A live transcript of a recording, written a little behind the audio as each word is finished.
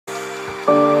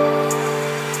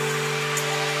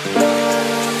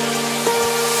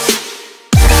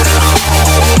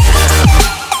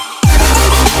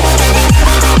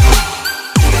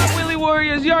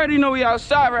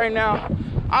outside right now.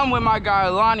 I'm with my guy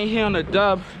Lonnie, he on the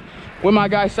dub. With my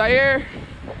guy Sayer,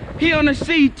 he on the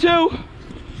C2.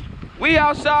 We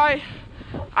outside.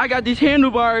 I got these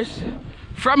handlebars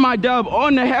from my dub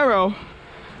on the Hero.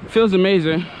 Feels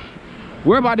amazing.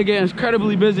 We're about to get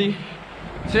incredibly busy.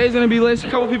 Today's gonna be lit. A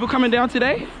couple people coming down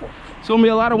today. It's gonna be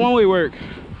a lot of one-way work.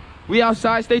 We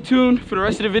outside, stay tuned for the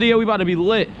rest of the video. We about to be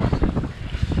lit.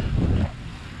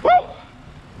 Woo!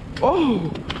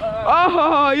 Oh,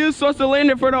 oh, you supposed to land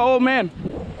it for the old man.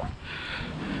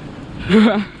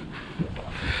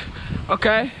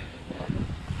 Okay.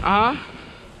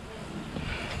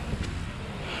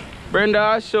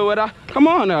 Brenda, show it up. Come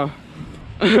on now.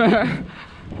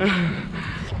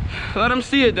 Let him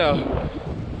see it though.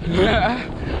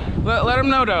 let him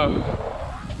know though.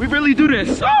 We really do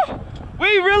this. Oh,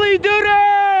 we really do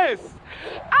this.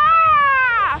 Ah!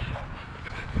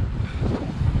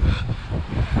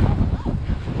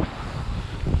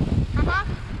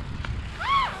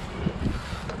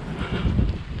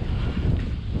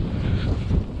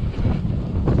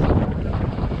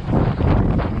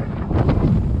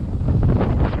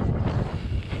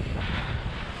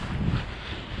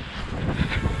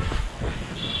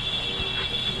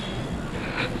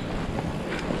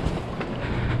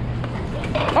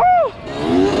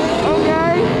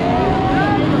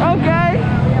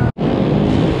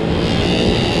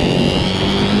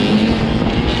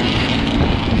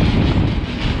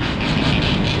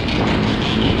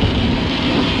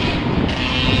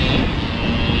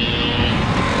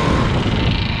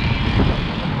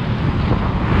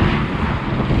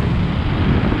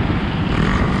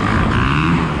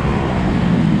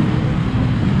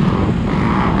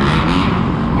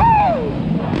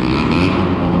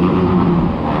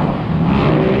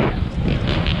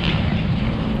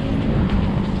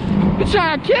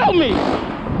 Trying to kill me.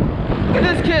 Look at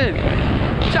this kid.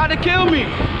 Trying to kill me.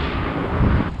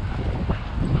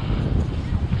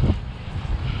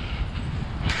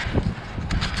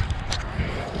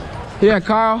 Yeah,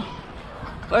 Carl.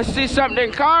 Let's see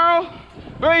something, Carl.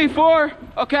 3, 4.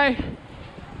 Okay.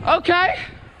 Okay.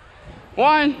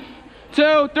 1,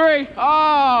 2, 3.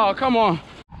 Oh, come on.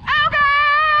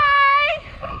 Okay.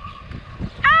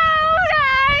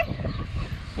 Okay.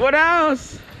 What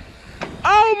else?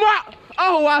 Oh my.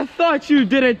 Oh, I thought you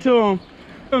did it to him.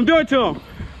 Do it to him.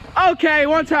 Okay,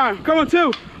 one time. Come on,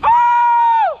 2.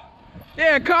 Oh!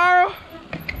 Yeah, Carl.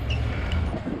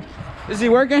 Is he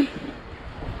working?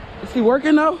 Is he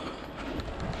working though?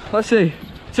 Let's see.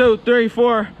 2, 3,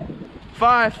 4,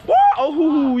 5. Woo!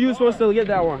 Oh, you were supposed to get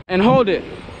that one. And hold it.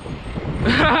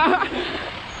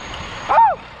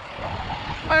 Oh!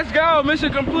 Let's go.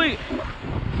 Mission complete.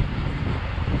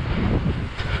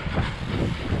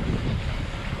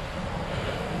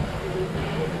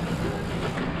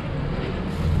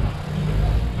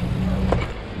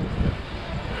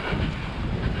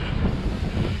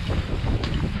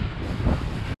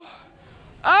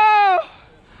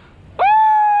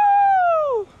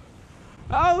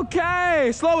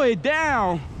 Okay, slow it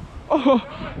down. Oh,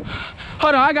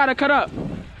 hold on, I gotta cut up.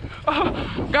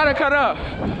 Oh, gotta cut up.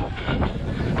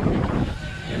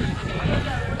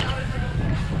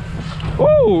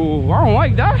 Ooh, I don't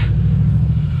like that.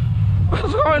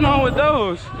 What's going on with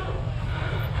those?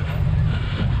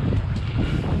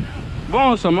 I'm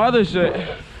on some other shit.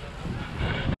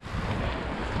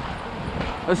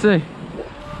 Let's see.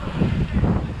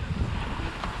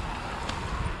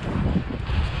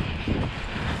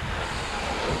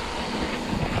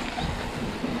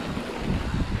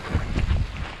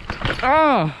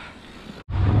 Oh.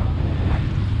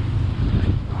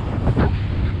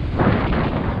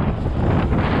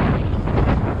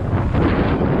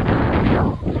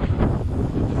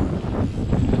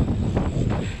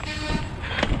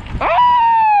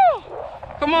 Oh!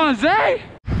 Come on, Zay.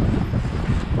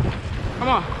 Come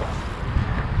on.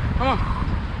 Come on.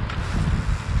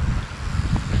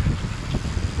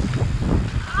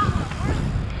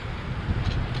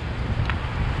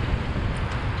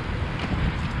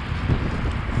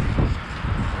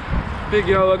 Big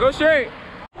yellow, go straight.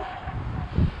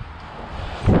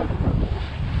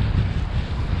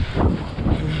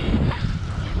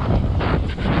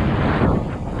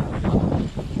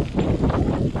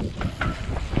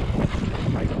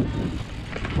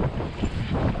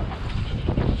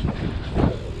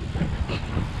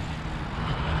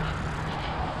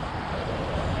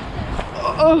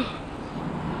 Oh.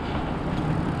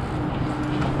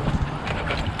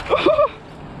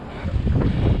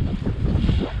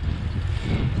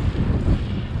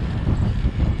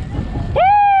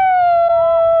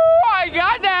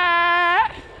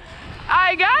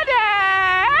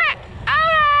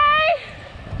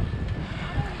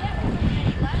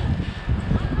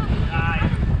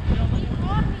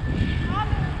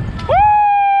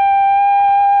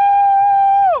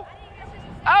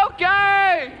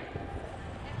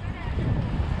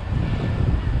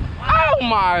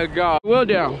 my God. Wheel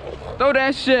down. Throw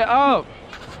that shit up.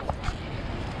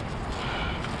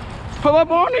 Pull up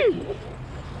on him.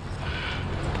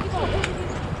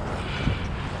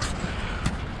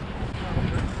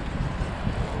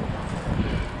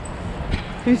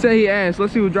 He said he asked.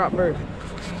 Let's see who dropped first.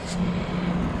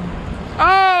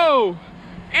 Oh!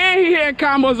 And he had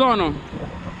combos on him.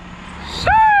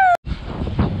 Shoo!